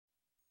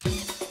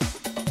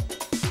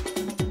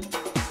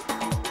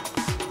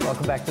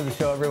Welcome back to the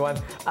show, everyone.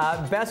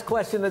 Best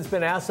question that's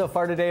been asked so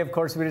far today, of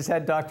course, we just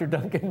had Dr.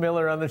 Duncan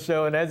Miller on the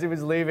show, and as he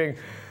was leaving,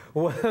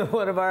 one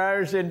of our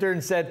Irish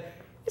interns said,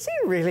 "Is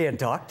he really a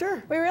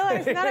doctor?" We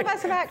realized none of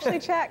us have actually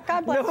checked.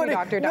 God bless you,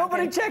 Dr. Duncan.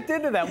 Nobody checked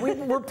into that.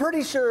 We're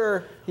pretty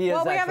sure he is.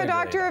 Well, we have a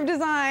doctor of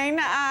design.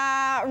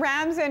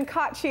 Ramsin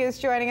Khachi is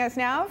joining us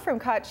now from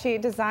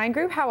Khachi Design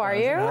Group. How are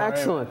you?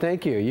 Excellent,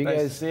 thank you. You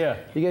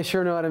guys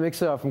sure know how to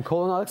mix it up from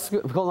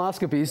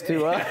colonoscopies to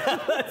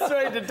that's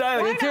right,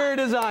 to interior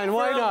design.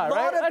 Why not,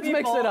 right? Let's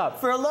mix it up.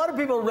 For a lot of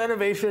people,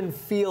 renovation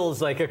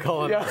feels like a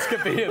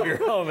colonoscopy of your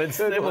home. It's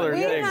similar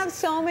We things. have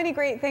so many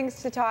great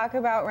things to talk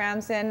about,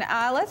 Ramsin.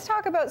 Let's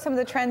talk about some of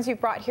the trends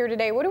you've brought here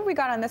today. What have we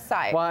got on this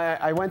side? Well,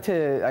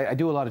 I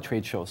do a lot of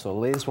trade shows. So the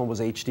latest one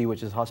was HD,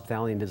 which is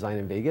Hospitality and Design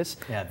in Vegas.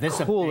 Yeah, this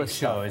is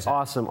coolest a big show, isn't it?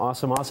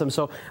 Awesome.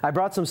 So I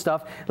brought some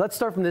stuff. Let's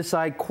start from this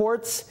side.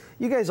 Quartz.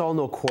 You guys all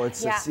know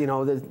quartz. Yeah. It's, you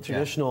know, the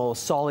traditional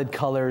solid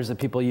colors that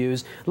people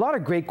use. A lot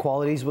of great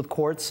qualities with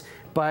quartz,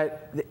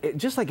 but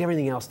just like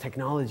everything else,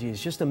 technology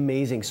is just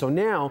amazing. So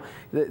now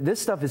this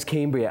stuff is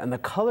Cambria, and the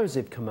colors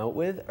they've come out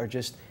with are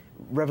just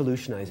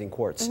revolutionizing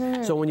quartz.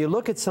 So when you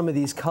look at some of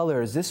these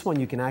colors, this one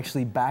you can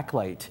actually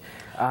backlight.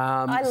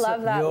 I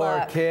love that look.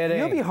 You're kidding.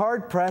 You'll be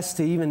hard pressed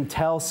to even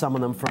tell some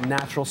of them from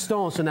natural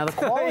stone. So now the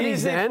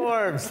quality's in.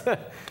 Forbes.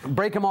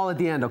 Break them all at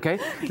the end, okay?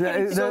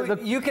 So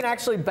you can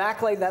actually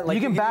backlight that. Like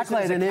you can use it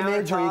backlight as a an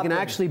image, or you can countertop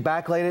actually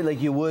backlight it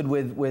like you would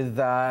with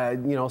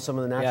you know, some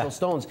of the natural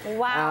stones.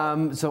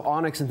 Wow. So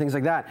onyx and things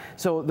like that.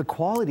 So the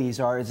qualities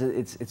are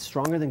it's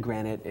stronger than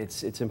granite.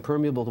 It's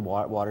impermeable to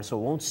water, so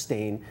it won't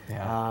stain.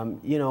 Yeah.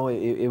 You know,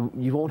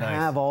 you won't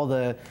have all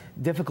the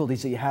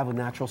difficulties that you have with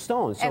natural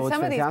stones. So And it's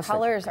some fantastic. of these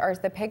colors are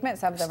the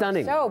pigments of them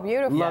Stunning. are so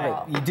beautiful.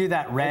 Love it. You do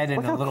that red in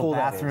Look a how little cool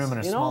that bathroom is, in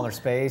a you know? smaller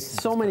space.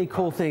 So many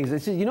cool things.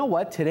 It's just, you know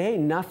what? Today,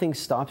 nothing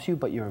stops you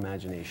but your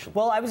imagination.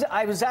 Well, I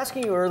was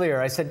asking you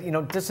earlier. I said, you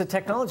know, does the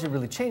technology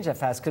really change that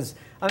fast? Because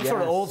I'm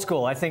sort of old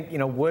school. I think, you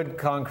know, wood,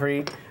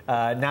 concrete,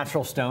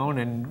 natural stone,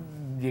 and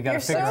you got to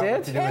figure out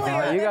what to do with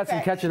it. You got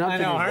some catching up to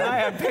do. I know, aren't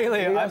I? I'm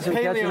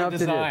paleo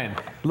design.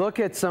 Look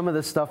at some of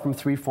the stuff from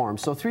 3Form.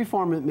 So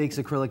 3Form makes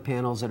acrylic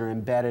panels that are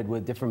embedded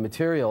with different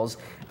materials,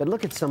 but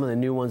look at some of the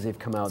new ones they've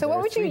come out. So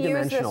what would you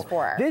use this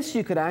for? This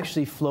you could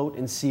actually float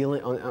in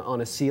ceiling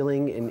on a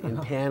ceiling in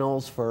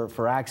panels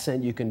for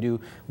accent. You can do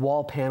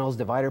wall panels,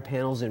 divider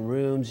panels in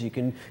rooms. You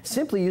can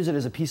simply use it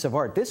as a piece of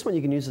art. This one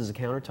you can use as a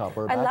countertop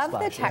or a backsplash. I love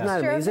the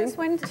texture of this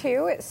one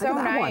too. It's so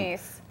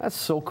nice. That's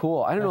so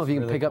cool. I don't know if you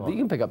can pick up. You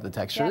can pick up the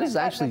texture. Yeah, this is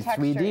actually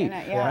 3D,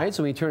 right?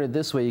 So when you turn it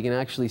this way, you can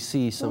actually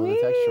see some of the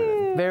texture.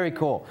 Very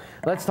cool.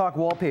 Let's talk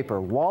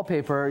wallpaper.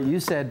 Wallpaper, you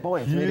said,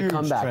 boy, it's made a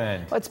comeback.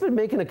 Trend. It's been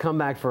making a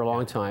comeback for a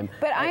long time.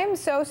 But I am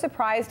so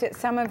surprised at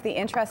some of the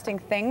interesting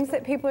things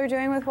that people are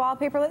doing with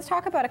wallpaper. Let's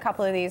talk about a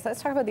couple of these.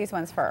 Let's talk about these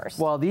ones first.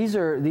 Well, these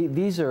are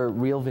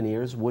real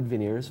veneers, wood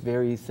veneers,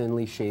 very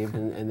thinly shaved,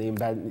 and they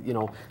embed. You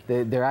know,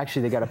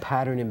 they got a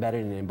pattern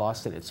embedded and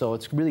embossed in it. So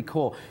it's really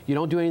cool. You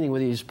don't do anything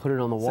with it. You just put it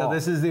on the wall. So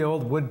this is the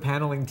old wood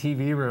paneling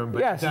TV room.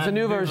 But yes, it's a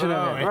new version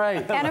of it,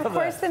 right? And of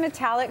course, the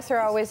metallics are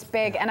always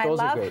big, and I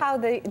love how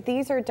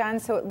these are done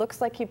so it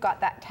looks like you've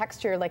got that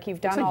texture, like you've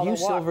done all the work.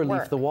 It's like you silver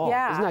leaf the wall.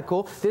 Yeah. Isn't that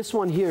cool? This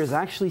one here is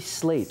actually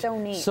slate. So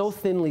neat. So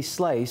thinly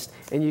sliced,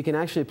 and you can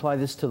actually apply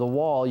this to the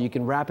wall. You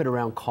can wrap it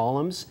around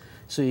columns,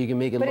 so you can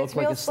make it look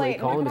like a slate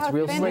column. It's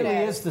real slate. It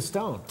really is the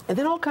stone. And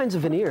then all kinds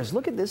of veneers.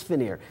 Look at this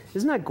veneer.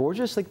 Isn't that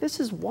gorgeous? Like, this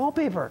is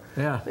wallpaper.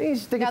 Yeah. You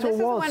stick it to a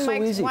wall. It's so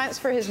Mike easy. wants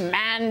for his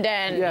man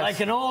den. Yes. Like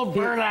an old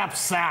burlap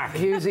sack.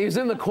 He was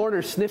in the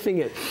corner sniffing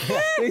it.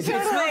 It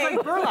smells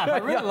like burlap. I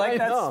really like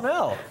that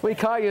smell. We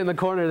caught you in the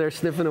corner there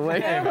sniffing away.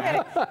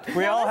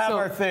 We all have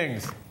our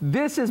things.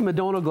 This is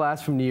Madonna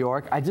glass from New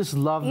York. I just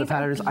love the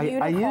patterns.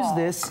 I use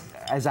this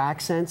as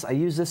accents. I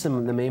use this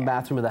in the main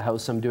bathroom of the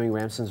house I'm doing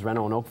Ramsin's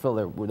Reno in Oakville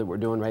that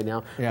we're doing right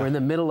now. We're in the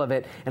middle of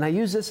it, and I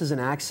use this as an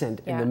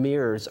accent in the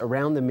mirrors,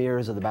 around the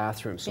mirrors of the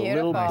bathroom. So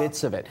little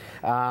bits of it.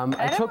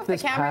 I took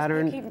this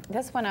pattern.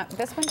 This one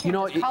you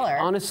know, color.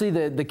 Honestly,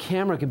 the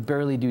camera could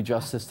barely do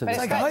justice to this.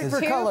 It's like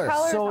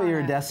hypercolor. So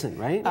iridescent,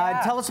 right?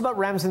 Tell us about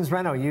Ramsin's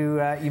Reno.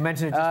 You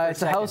mentioned it just for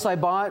it's a house I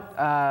bought.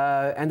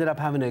 Ended up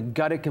having to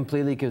gut it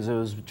completely because it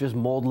was just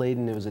mold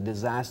laden. It was a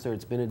disaster.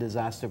 It's been a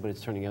disaster, but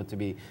it's turning out to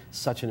be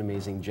such an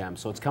amazing gem.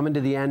 So it's coming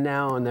to the end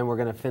now, and then we're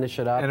going to finish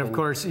it up. And of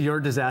course, your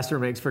disaster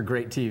makes for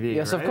great TV.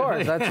 Yes, right? of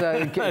course.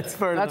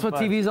 That's what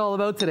TV's all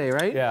about today,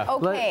 right? Yeah.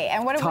 Okay,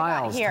 and what have we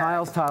got here?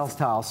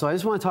 Tiles. So I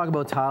just want to talk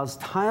about tiles.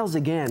 Tiles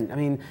again. I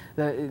mean,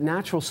 the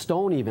natural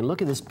stone even.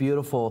 Look at this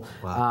beautiful.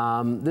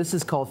 Wow. This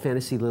is called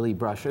Fantasy Lily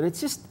Brush, and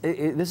it's just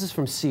this is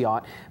from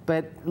Seat.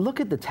 But look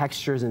at the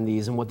textures in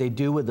these and what they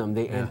do with them.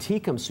 They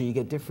antique them so you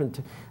get different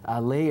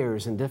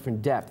layers and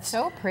different depths.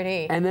 So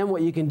pretty. And then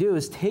what you can do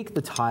is take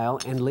the tile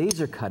and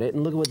laser cut it,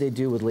 and look at what they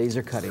do with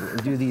laser cutting,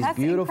 and do these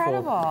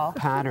beautiful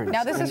patterns.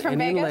 Now this is from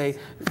Vegas? Inlay.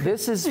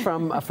 This is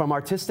from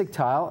Artistic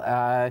Tile,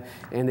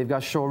 and they've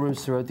got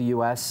showrooms throughout the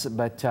U.S.,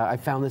 but I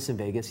found this in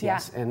Vegas,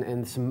 yes,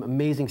 and some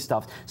amazing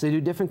stuff. So they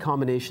do different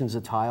combinations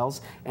of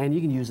tiles, and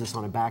you can use this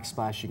on a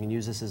backsplash, you can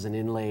use this as an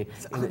inlay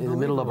in the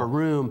middle of a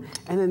room,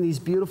 and then these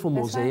beautiful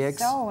mosaics.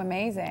 This one's so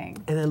amazing.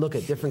 And then look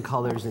at different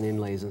colors and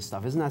inlays and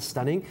stuff. Isn't that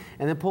stunning?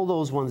 And then pull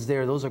those ones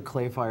there. Those are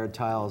clay-fired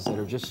tiles that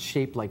are just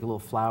shaped like little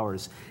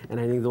flowers, and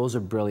I think those are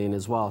brilliant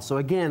as well. So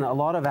again, a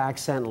lot of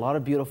accent, a lot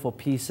of beautiful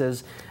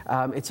pieces.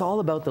 It's all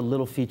about the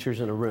little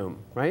features in a room,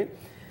 right?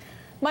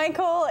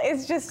 Michael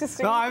is just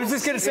a... No, I was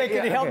just going to say,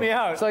 can you help me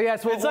out? So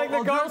yes, it's like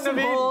the Garden of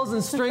Eden. Holes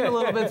and string a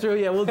little bit through.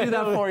 Yeah, we'll do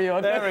that for you.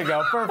 Okay? There we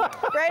go.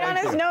 Perfect. Right on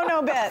his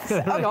no-no bits.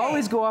 Okay. You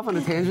always go off on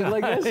a tangent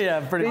like this. Yeah,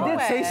 pretty much. They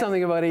did say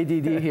something about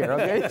ADD here,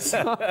 okay?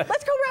 So.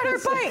 Let's go ride our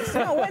bikes.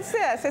 No, what's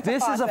this? It's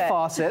this a faucet. Is a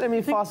faucet. I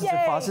mean, faucets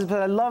are faucets,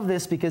 but I love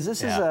this because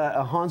this is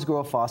a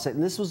Hansgrohe faucet,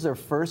 and this was their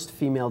first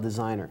female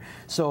designer.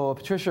 So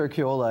Patricia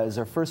Urquiola is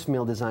their first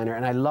female designer,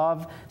 and I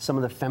love some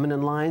of the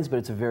feminine lines, but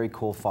it's a very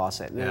cool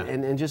faucet. Yeah.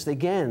 And just,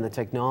 again, the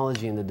technology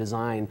and the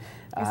design.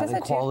 Is this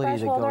a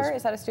toothbrush holder?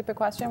 Is that a stupid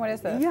question? What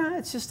is this? Yeah,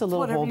 it's just a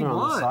little holder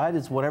on the side.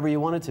 It's whatever you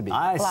want it to be.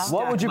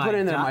 What would you put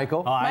in there,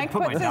 Michael? Mike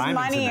puts his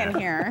money in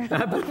here.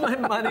 I put my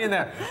money in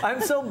there.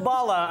 I'm so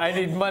bala, I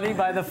need money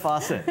by the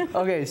faucet.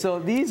 Okay, so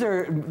these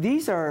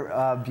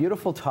are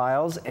beautiful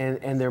tiles,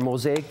 and they're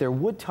mosaic. They're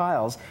wood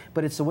tiles,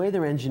 but it's the way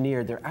they're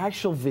engineered. They're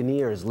actual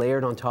veneers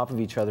layered on top of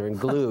each other and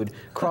glued,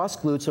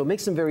 cross-glued, so it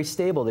makes them very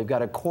stable. They've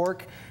got a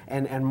cork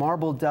and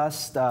marble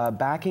dust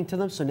backing to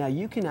them, so now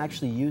you can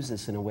actually use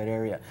this in a wet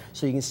area.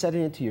 So you can set it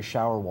into your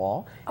shower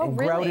wall and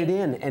grout it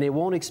in, and it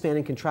won't expand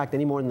and contract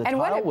any more than the tile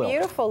will. And what a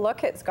beautiful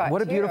look it's got,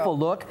 What a beautiful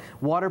look.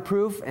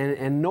 Waterproof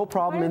and no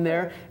problem in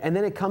there. And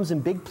then it comes in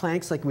big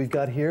planks like we've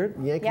got here.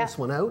 Yank this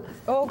one out.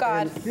 Oh,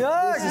 God.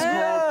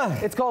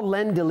 It's called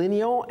Len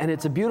Delineo, and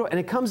it's a beautiful, and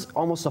it comes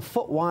almost a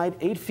foot wide,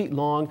 8 feet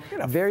long,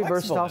 very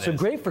versatile. So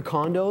great for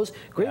condos,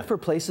 great for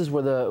places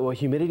where the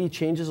humidity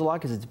changes a lot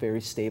because it's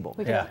very stable.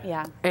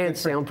 And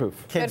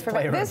soundproof. Kids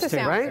playrooms too,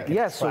 right?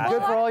 Yes, so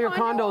good for all your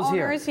condos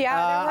here.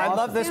 I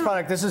love this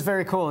product. This is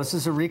very cool. This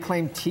is a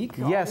reclaimed teak.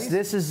 Yes,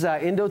 this is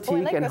Indo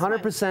teak and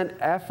 100%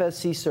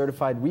 FSC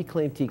certified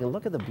reclaimed teak. And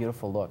look at the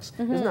beautiful looks.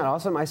 Isn't that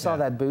awesome? I saw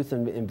that booth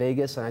in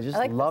Vegas, and I just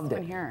loved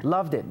it.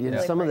 Loved it. You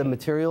know, some of the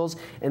materials,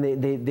 and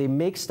they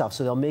make stuff,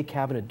 so they'll make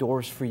cabinet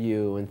doors for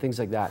you and things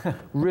like that.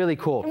 Really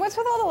cool. And what's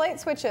with all the light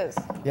switches?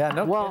 Yeah,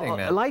 no kidding,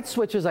 man. Light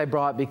switches I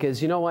brought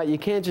because you know what? You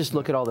can't just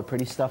look at all the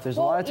pretty stuff. There's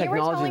a lot of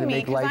technology to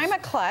make lights. I'm a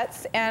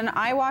klutz, and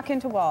I walk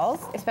into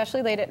walls,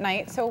 especially late at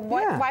night. So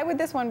why would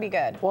this one be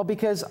good? Well,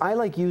 because I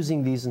like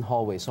using these in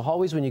hallways. So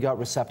hallways, when you got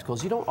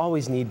receptacles, you don't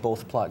always need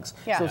both plugs.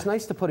 So it's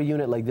nice to put a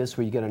unit like this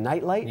where you get a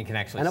night light you can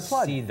actually and a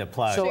plug. see the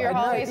plug. So your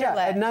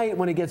at night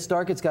when it gets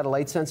dark, it's got a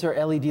light sensor.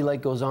 LED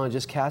light goes on,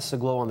 just casts a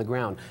glow on the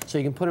ground. So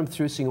you can put them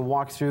through, so you can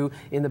walk through.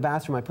 In the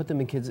bathroom, I put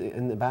them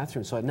in the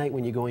bathroom. So at night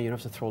when you go in, you don't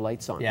have to throw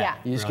lights on.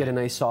 You just get a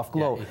nice soft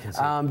glow.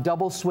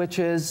 Double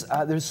switches.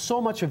 There's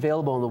so much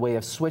available in the way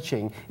of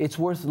switching. It's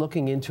worth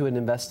looking into and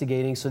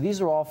investigating. So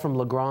these are all from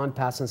Legrand,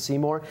 Pass and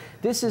Seymour.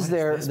 This is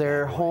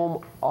their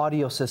home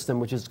audio system,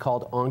 which is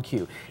called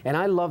OnCue. And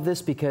I love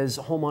this because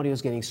home audio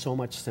is getting so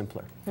much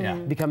simpler.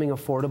 Becoming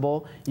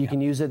affordable. You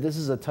can use it. This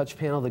is a touch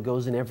panel that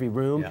goes in every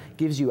room.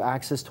 Gives you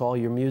access to all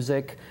your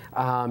music,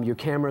 your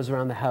cameras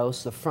around the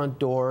house, the front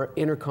door,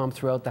 intercom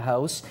throughout the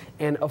house,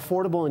 and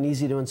affordable and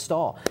easy to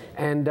install.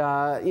 And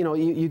you know,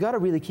 you got to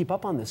really keep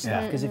up on this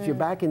stuff because if you're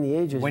back in the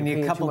ages, when you're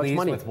you paying couple too much these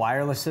money. with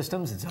wireless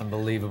systems, it's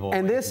unbelievable.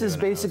 And this is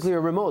basically a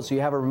remote. So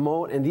you have a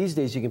remote, and these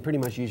days you can pretty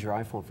much use your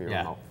iPhone for your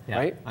remote,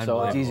 right?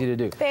 So it's easy to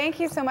do. Thank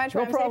you so much,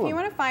 Ramsin. If you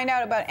want to find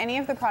out about any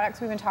of the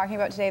products we've been talking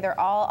about today, they're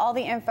all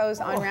the info's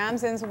on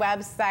Ramsin's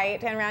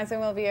website, and Ramsin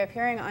will be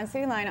appearing on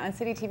Cityline on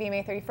City TV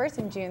May 31st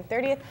and June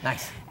 30th.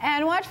 Nice.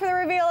 And watch for the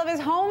reveal of his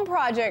home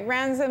project,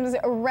 Ramsin's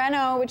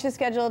Reno, which is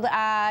scheduled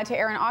to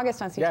air in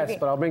August on CTV. Yes,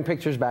 but I'll bring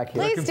pictures back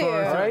here. Please do.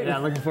 All right. Yeah,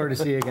 looking forward to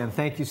see you again.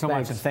 Thank you so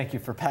much, and thank you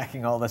for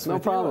packing all this. No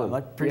problem.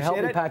 Appreciate you help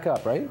it. me pack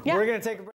up, right? We're going to take a break.